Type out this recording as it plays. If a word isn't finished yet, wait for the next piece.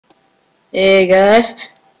Hey guys,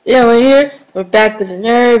 Dylan here. We're back with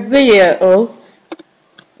another video.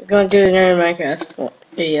 We're going to do another Minecraft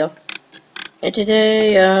video. And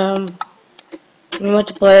today, we want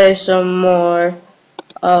to play some more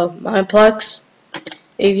Mineplex.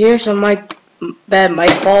 If you hear some bad mic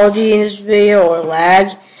quality in this video or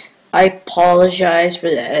lag, I apologize for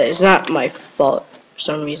that. It's not my fault for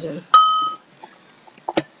some reason.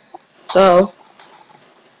 So,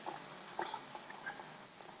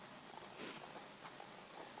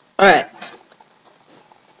 alright.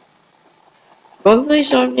 We'll play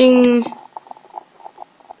something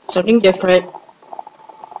different.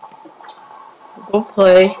 We'll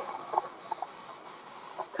play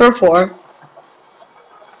Turf 4.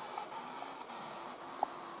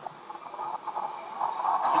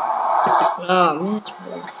 Oh man, it's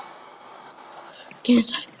weird. Can't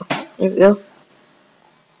type. Okay, there we go.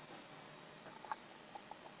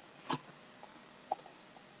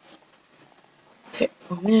 Okay,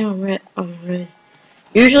 oh man, I'm red.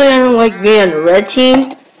 Usually I don't like being on the red team.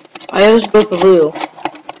 I always go blue.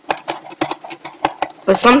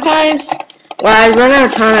 But sometimes, when I run out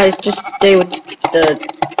of time, I just stay with the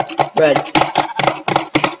red.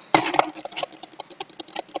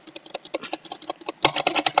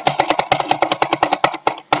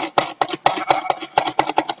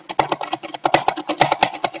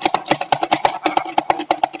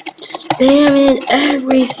 Spamming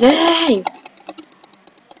everything!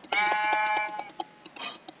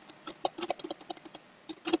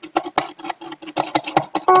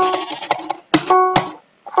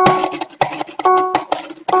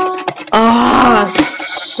 Ah,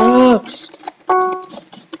 sucks.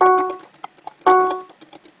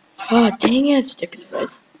 Ah, dang it, stick to red.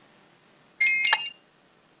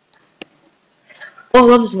 Oh, I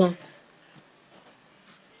love this map.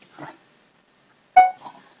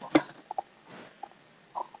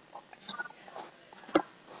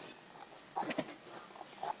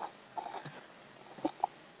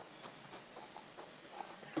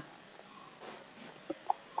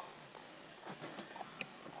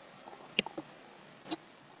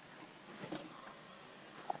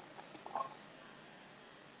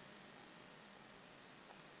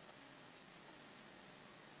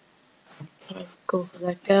 I go for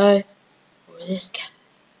that guy or this guy.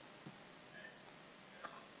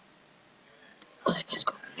 Oh, that guy's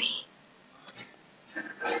going for me.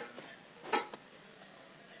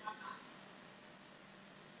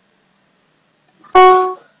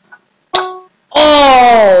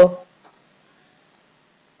 Oh!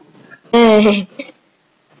 Hey. It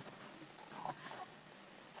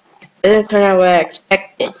didn't turn out what I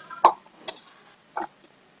expected.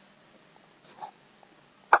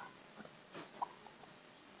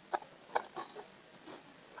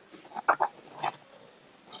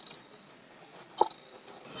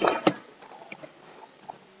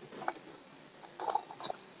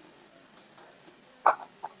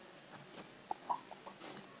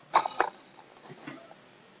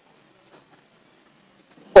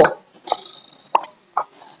 Oh.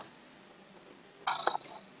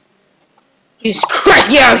 Jesus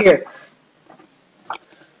Christ, get out of here!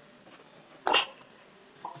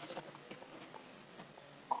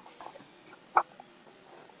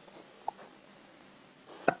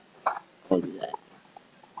 Don't do that.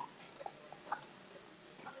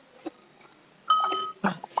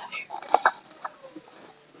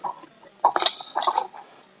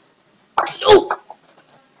 Oh!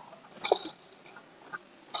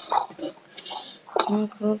 Come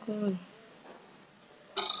on.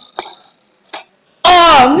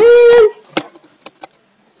 Oh, man!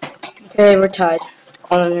 Okay, we're tied.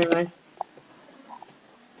 Oh, no, never mind.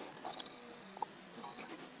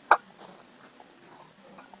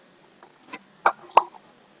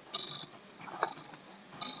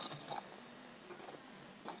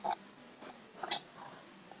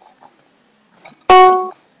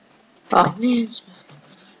 Oh, man.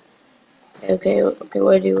 Okay, what do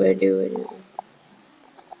I do?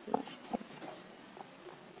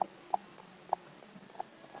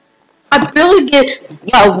 I barely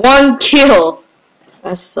got one kill.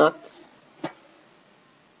 That sucks.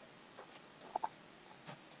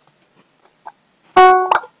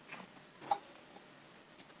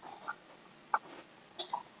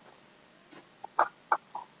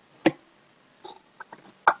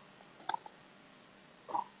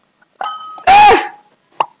 Ah!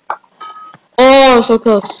 Oh, so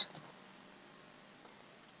close.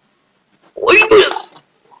 What are you doing?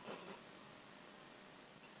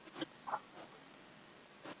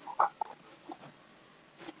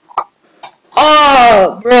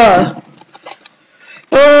 Oh, bruh.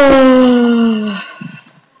 Oh.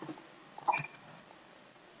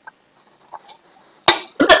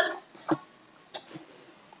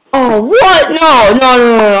 Oh, what? No, no, no,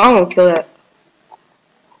 no, no. I'm gonna kill that.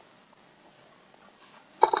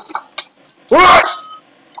 What?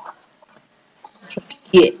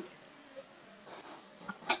 Yeah.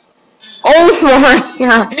 Oh my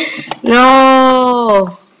god.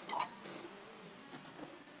 No.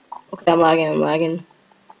 Okay, I'm lagging.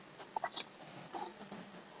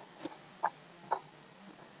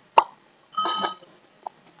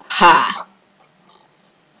 Ha.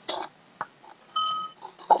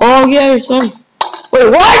 Oh yeah, your son. Wait,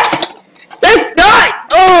 what? That guy.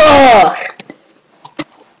 Ugh.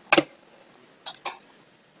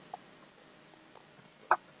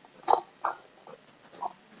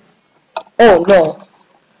 Oh no.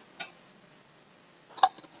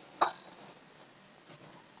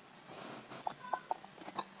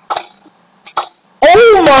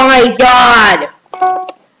 Oh my god.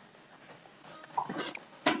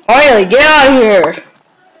 Finally, get out of here.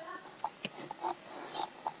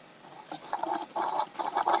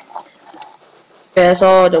 Okay, that's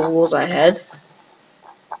all the rules I had.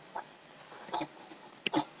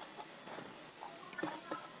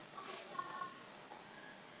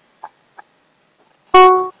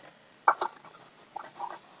 Oh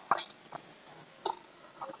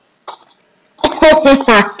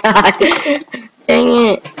my god. Dang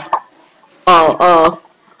it. Oh.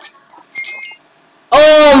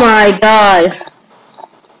 Oh my god.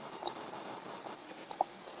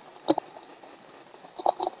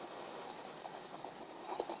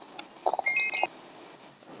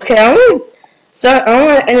 Okay, I'm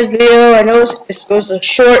gonna end this video. I know it was a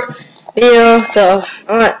short video, so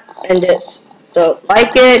I'm gonna end it. So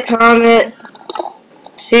like it, comment,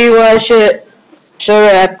 see what I should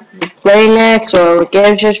play next or what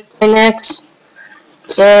games I should play next.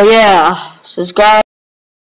 So yeah, subscribe.